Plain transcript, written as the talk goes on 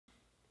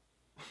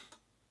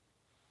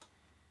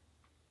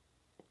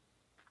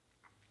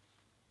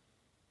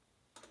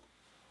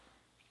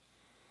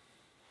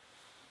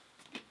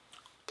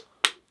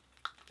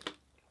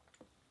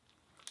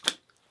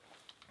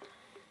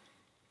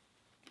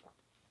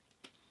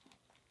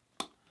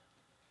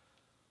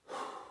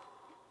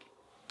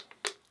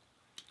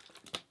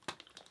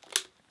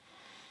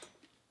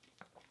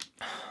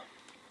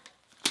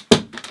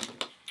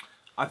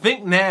I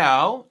think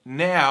now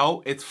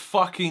it's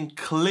fucking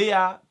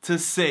clear to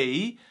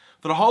see,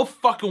 for the whole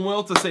fucking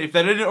world to see. If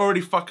they didn't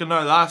already fucking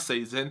know last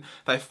season,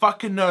 they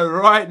fucking know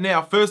right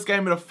now, first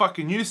game of the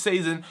fucking new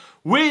season,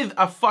 with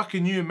a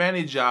fucking new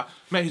manager,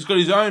 mate, he's got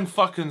his own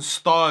fucking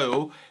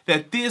style,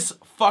 that this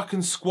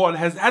fucking squad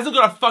hasn't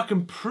got a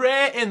fucking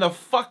prayer in the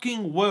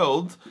fucking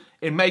world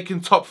in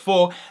making top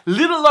 4,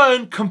 let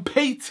alone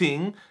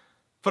competing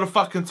for the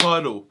fucking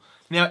title.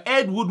 Now,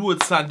 Ed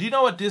Woodward, son, do you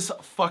know what this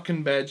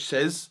fucking badge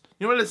says?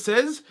 You know what it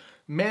says?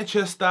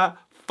 Manchester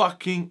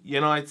fucking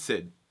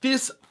United.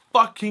 This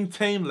fucking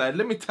team, lad.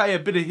 Let me tell you a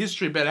bit of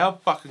history about our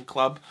fucking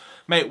club.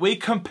 Mate, we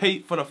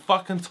compete for the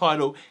fucking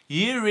title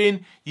year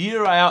in,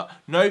 year out.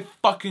 No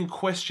fucking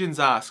questions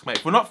asked, mate.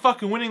 If we're not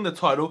fucking winning the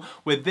title,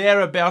 we're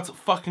thereabouts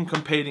fucking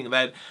competing,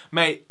 lad.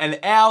 Mate, and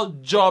our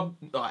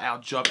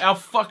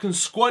fucking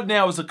squad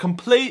now is a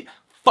complete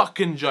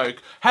fucking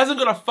joke. Hasn't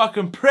got a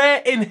fucking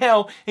prayer in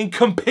hell in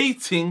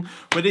competing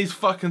with these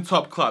fucking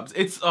top clubs.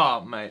 It's,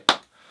 oh, mate.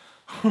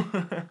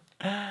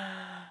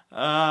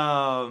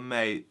 Oh,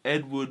 mate.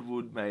 Ed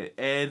Woodward, mate.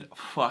 Ed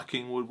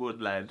fucking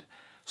Woodward, lad.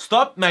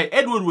 Stop, mate.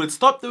 Ed Woodward,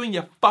 stop doing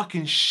your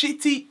fucking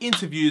shitty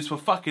interviews for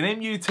fucking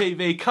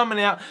MUTV, coming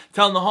out,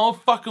 telling the whole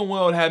fucking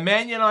world how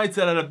Man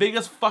United are the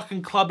biggest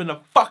fucking club in the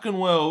fucking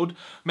world,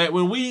 mate,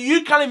 when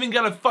you can't even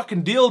get a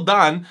fucking deal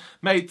done,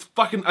 mate,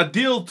 fucking a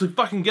deal to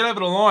fucking get over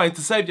the line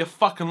to save your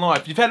fucking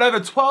life. You've had over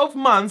 12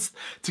 months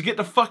to get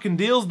the fucking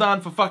deals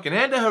done for fucking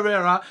Ander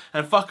Herrera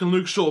and fucking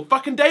Luke Shaw.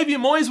 Fucking Davey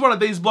Moyes, one of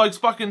these blokes,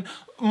 fucking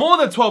more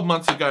than 12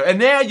 months ago, and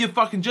now you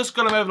fucking just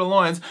got him over the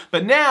lines,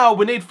 but now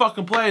we need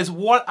fucking players.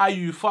 What are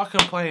you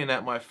fucking playing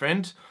at, my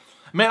friend?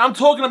 Man, I'm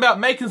talking about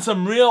making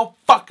some real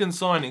fucking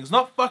signings,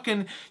 not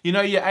fucking, you know,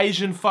 your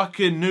Asian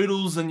fucking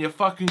noodles and your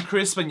fucking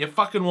crisp and your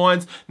fucking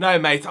wines. No,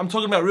 mate, I'm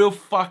talking about real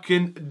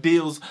fucking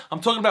deals. I'm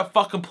talking about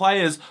fucking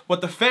players, what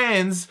the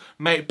fans,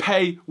 mate,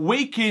 pay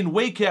week in,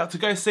 week out to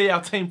go see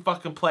our team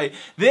fucking play.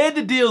 They're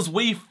the deals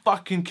we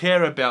fucking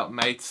care about,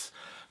 mates.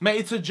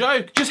 Mate, it's a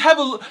joke. Just have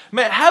a look,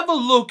 mate, have a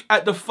look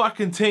at the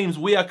fucking teams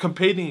we are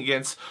competing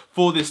against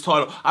for this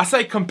title. I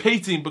say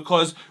competing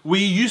because we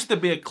used to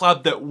be a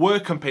club that were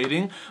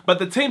competing, but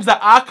the teams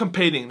that are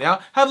competing now,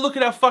 have a look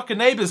at our fucking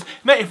neighbours.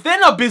 Mate, if they're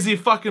not busy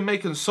fucking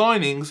making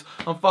signings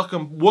on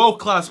fucking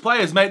world-class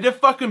players, mate, they're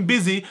fucking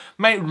busy,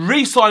 mate,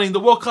 re-signing the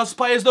world-class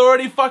players they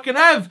already fucking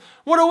have.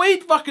 What are we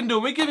fucking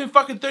doing? We're giving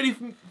fucking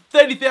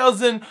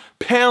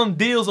 £30,000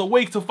 deals a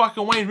week to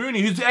fucking Wayne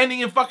Rooney, who's ending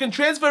in fucking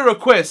transfer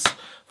requests.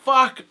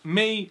 Fuck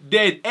me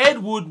dead.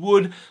 Ed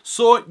Woodward,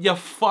 sort your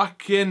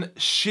fucking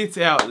shit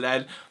out,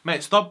 lad.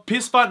 Mate, stop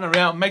piss-farting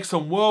around. Make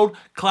some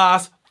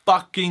world-class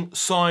fucking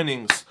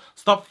signings.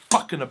 Stop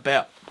fucking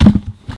about.